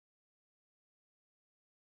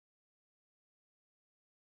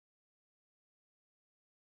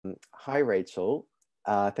Hi, Rachel.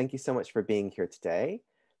 Thank you so much for being here today.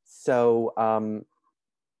 So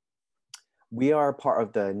we are part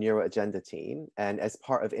of the NeuroAgenda team, and as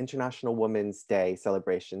part of International Women's Day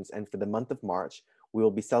celebrations, and for the month of March, we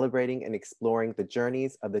will be celebrating and exploring the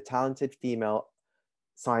journeys of the talented female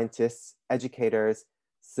scientists, educators,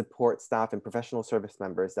 support staff, and professional service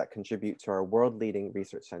members that contribute to our world-leading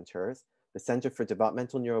research centers, the Center for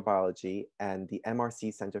Developmental Neurobiology, and the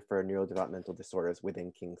MRC Center for Neurodevelopmental Disorders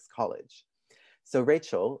within King's College. So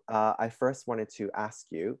Rachel, I first wanted to ask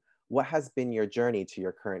you, what has been your journey to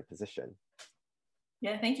your current position?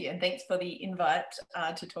 Yeah, thank you. And thanks for the invite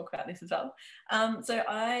to talk about this as well. So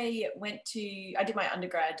I did my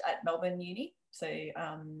undergrad at Melbourne Uni. So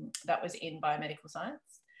that was in biomedical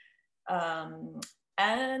science.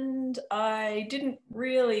 And I didn't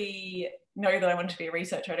really know that I wanted to be a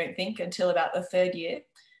researcher, I don't think, until about the third year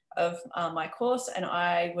of my course. And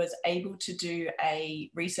I was able to do a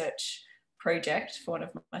research project for one of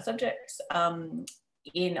my subjects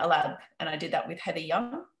in a lab. And I did that with Heather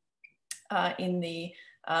Young in the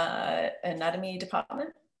anatomy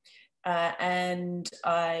department. And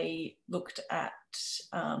I looked at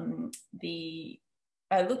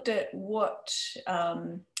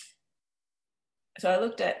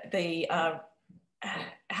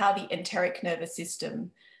how the enteric nervous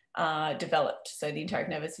system developed. So the enteric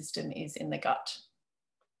nervous system is in the gut.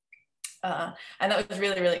 And that was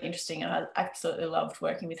really, really interesting. And I absolutely loved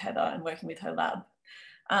working with Heather and working with her lab.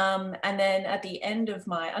 And then at the end of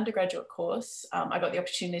my undergraduate course, I got the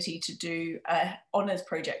opportunity to do an honours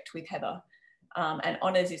project with Heather. And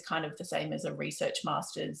honours is kind of the same as a research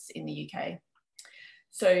master's in the UK.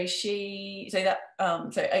 So again,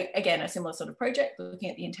 a similar sort of project, looking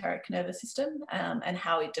at the enteric nervous system and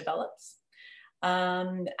how it develops.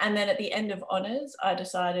 And then at the end of honours, I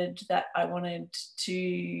decided that I wanted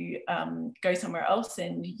to go somewhere else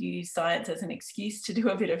and use science as an excuse to do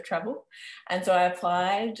a bit of travel. And so I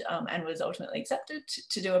applied and was ultimately accepted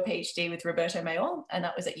to do a PhD with Roberto Mayor, and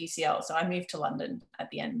that was at UCL. So I moved to London at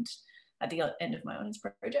the end of my honours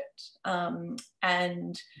project.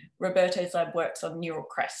 And Roberto's lab works on neural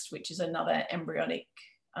crest, which is another embryonic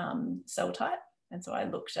cell type. And so I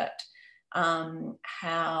looked at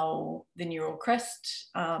how the neural crest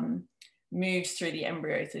moves through the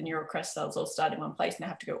embryo. So the neural crest cells all start in one place and they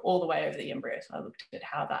have to go all the way over the embryo. So I looked at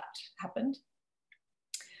how that happened.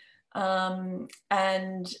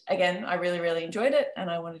 And again, I really, really enjoyed it and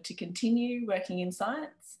I wanted to continue working in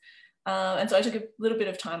science. And so I took a little bit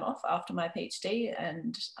of time off after my PhD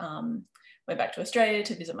and went back to Australia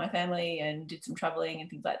to visit my family and did some traveling and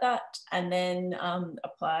things like that. And then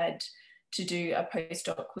applied to do a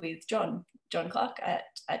postdoc with John Clark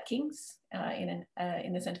at King's in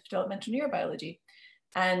the Center for Developmental Neurobiology.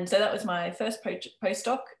 And so that was my first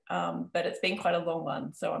postdoc, but it's been quite a long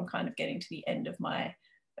one. So I'm kind of getting to the end of my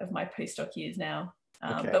postdoc years now.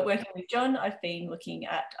 Okay. But working with John, I've been looking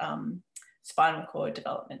at spinal cord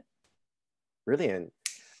development. Brilliant.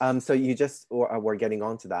 So you just were getting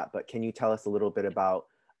onto that, but can you tell us a little bit about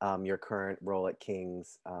your current role at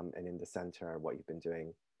King's and in the center, what you've been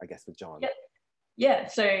doing, I guess, with John? Yeah.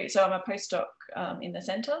 So I'm a postdoc in the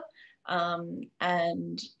center,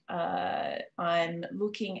 and I'm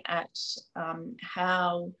looking at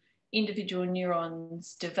how individual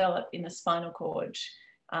neurons develop in the spinal cord,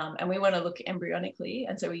 and we want to look embryonically,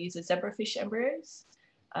 and so we use the zebrafish embryos,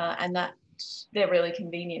 and that they're really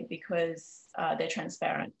convenient because they're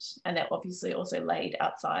transparent and they're obviously also laid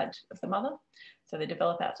outside of the mother, so they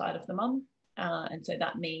develop outside of the mum. And so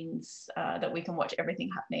that means that we can watch everything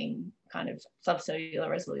happening kind of subcellular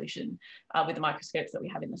resolution with the microscopes that we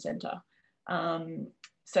have in the center. So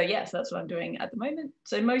that's what I'm doing at the moment.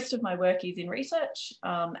 So most of my work is in research,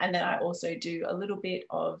 and then I also do a little bit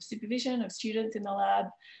of supervision of students in the lab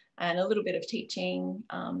and a little bit of teaching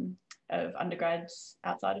of undergrads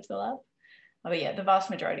outside of the lab. But yeah, the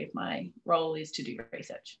vast majority of my role is to do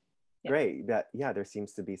research. Yeah. Great. Yeah, there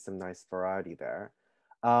seems to be some nice variety there.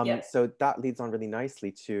 Yep. So that leads on really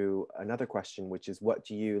nicely to another question, which is, what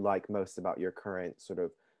do you like most about your current sort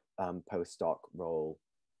of postdoc role?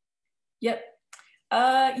 Yep.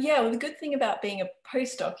 Well, the good thing about being a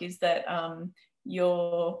postdoc is that I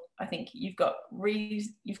think you've got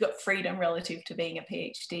freedom relative to being a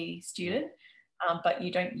PhD student, but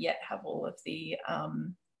you don't yet have all of the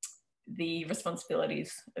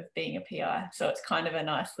responsibilities of being a PI. So it's kind of a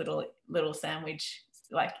nice little sandwich,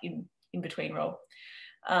 like in between role.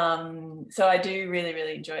 So I do really,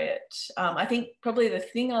 really enjoy it. I think probably the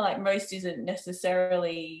thing I like most isn't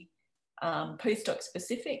necessarily postdoc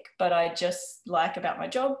specific, but I just like about my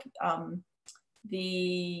job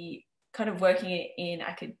the kind of working in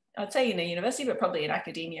I'd say in a university, but probably in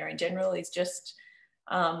academia in general, is just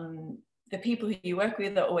the people who you work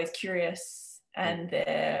with are always curious, and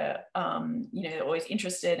they're they're always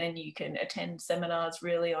interested, and you can attend seminars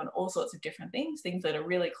really on all sorts of different things that are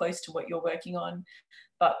really close to what you're working on.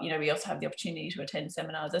 But we also have the opportunity to attend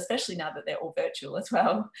seminars, especially now that they're all virtual as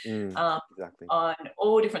well, Exactly. on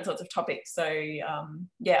all different sorts of topics. So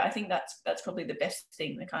I think that's probably the best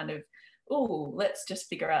thing, the kind of, oh, let's just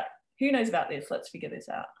figure out who knows about this, let's figure this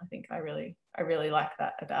out. I think I really like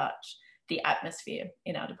that about the atmosphere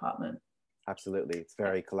in our department. Absolutely. It's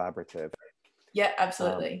very collaborative. Yeah,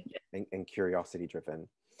 absolutely. And curiosity driven.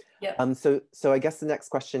 Yeah. So I guess the next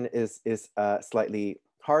question is a slightly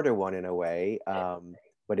harder one in a way,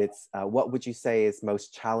 but it's what would you say is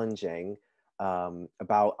most challenging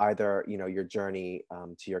about either your journey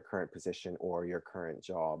to your current position or your current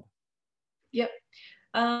job? Yep.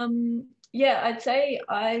 I'd say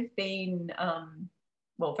I've been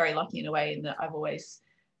very lucky in a way, in that I've always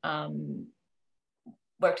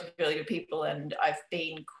worked with really good people, and I've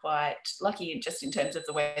been quite lucky just in terms of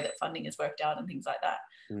the way that funding has worked out and things like that.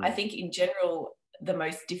 I think in general, the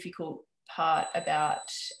most difficult part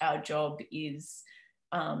about our job is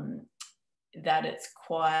that it's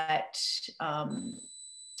quite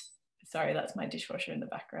sorry, that's my dishwasher in the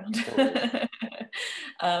background.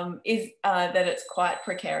 Is that it's quite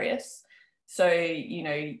precarious. So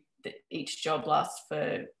each job lasts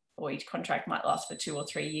or each contract might last for 2 or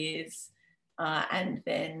 3 years. And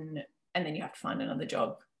then you have to find another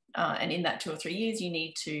job. And in that 2 or 3 years, you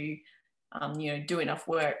need to, do enough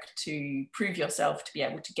work to prove yourself to be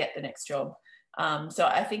able to get the next job. So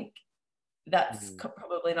I think that's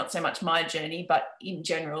probably not so much my journey, but in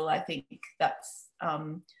general, I think that's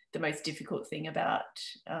the most difficult thing about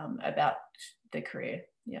the career.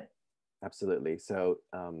 Yeah. Absolutely. So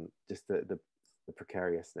just the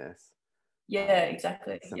precariousness. Yeah,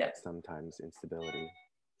 exactly. Sometimes instability.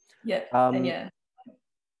 Yeah.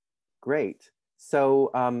 Great.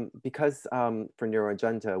 So because for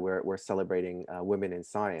NeuroAgenda, we're celebrating women in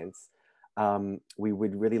science, we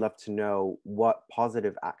would really love to know what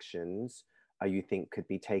positive actions you think could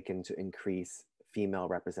be taken to increase female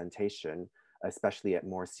representation, especially at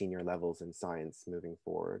more senior levels in science moving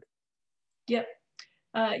forward. Yep.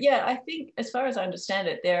 I think, as far as I understand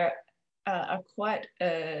it, there are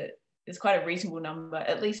there's quite a reasonable number,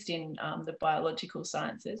 at least in the biological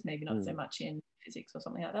sciences, maybe not so much in physics or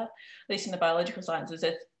something like that. At least in the biological sciences,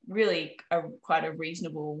 there's really quite a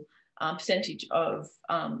reasonable percentage of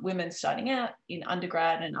women starting out in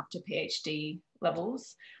undergrad and up to PhD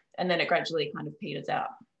levels, and then it gradually kind of peters out.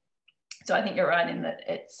 So I think you're right in that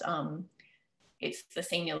it's the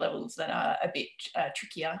senior levels that are a bit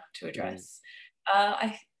trickier to address.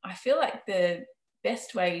 I feel like the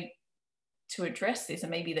best way to address this,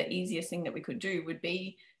 and maybe the easiest thing that we could do, would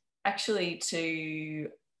be actually to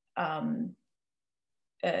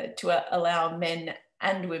allow men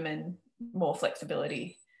and women more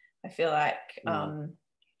flexibility. I feel like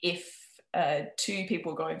if 2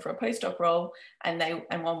 people going for a postdoc role and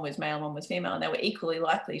one was male and one was female, and they were equally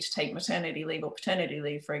likely to take maternity leave or paternity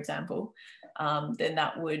leave, for example, then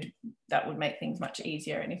that would make things much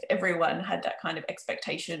easier. And if everyone had that kind of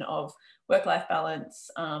expectation of work-life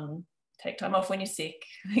balance, take time off when you're sick,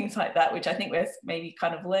 things like that, which I think we're maybe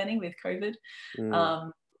kind of learning with COVID.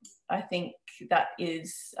 I think that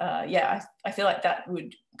is, I feel like that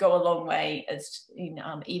would go a long way as in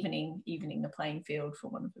evening the playing field, for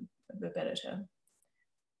one of a better term.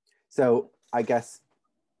 So I guess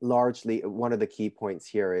largely one of the key points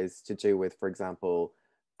here is to do with, for example,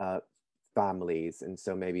 families. And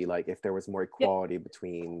so maybe like if there was more equality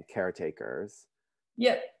between caretakers.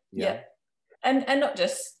 Yeah. And not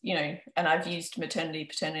just, and I've used maternity,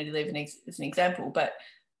 paternity leave as an example, but,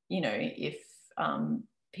 if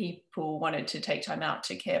people wanted to take time out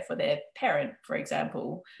to care for their parent, for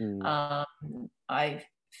example, I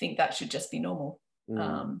think that should just be normal.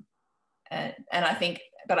 And I think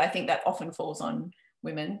that often falls on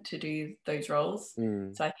women to do those roles.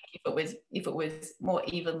 So I think if it was more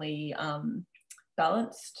evenly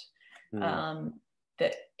balanced,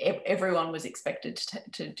 that everyone was expected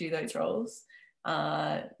to do those roles,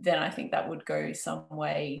 then I think that would go some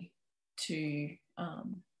way to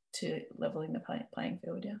leveling the playing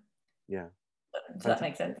field. Yeah. Does that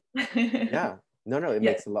make sense? Yeah. No, it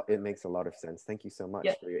makes a lot of sense. Thank you so much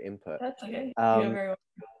for your input. That's okay. You're very welcome.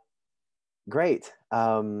 Great.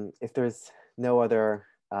 If there's no other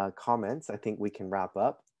comments, I think we can wrap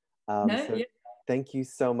up. Thank you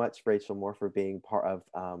so much, Rachel Moore, for being part of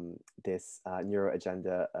this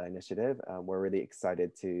NeuroAgenda initiative. We're really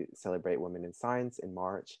excited to celebrate Women in Science in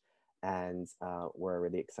March. And we're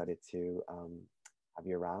really excited to have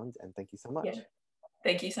you around. And thank you so much. Yeah.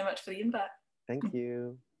 Thank you so much for the invite. Thank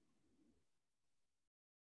you.